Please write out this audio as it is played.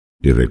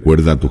Y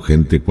recuerda a tu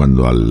gente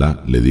cuando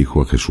Alá le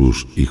dijo a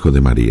Jesús, hijo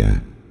de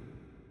María: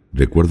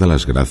 recuerda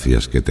las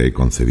gracias que te he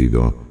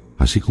concedido,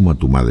 así como a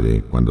tu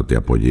madre cuando te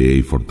apoyé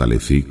y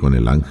fortalecí con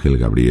el ángel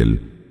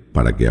Gabriel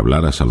para que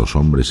hablaras a los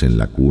hombres en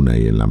la cuna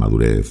y en la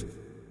madurez,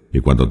 y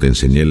cuando te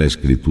enseñé la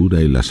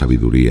escritura y la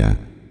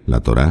sabiduría, la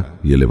Torá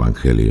y el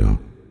Evangelio,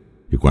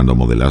 y cuando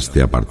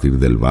modelaste a partir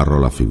del barro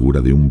la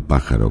figura de un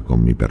pájaro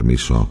con mi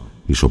permiso,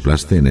 y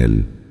soplaste en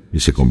él, y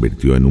se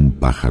convirtió en un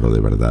pájaro de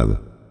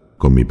verdad,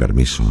 con mi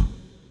permiso,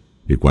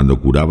 y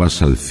cuando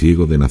curabas al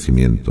ciego de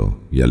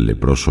nacimiento y al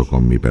leproso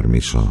con mi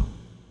permiso,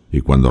 y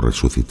cuando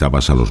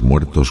resucitabas a los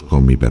muertos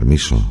con mi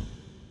permiso,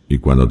 y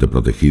cuando te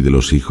protegí de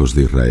los hijos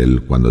de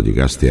Israel cuando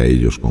llegaste a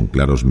ellos con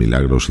claros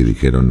milagros y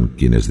dijeron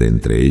quienes de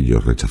entre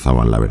ellos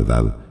rechazaban la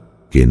verdad,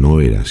 que no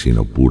era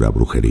sino pura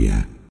brujería.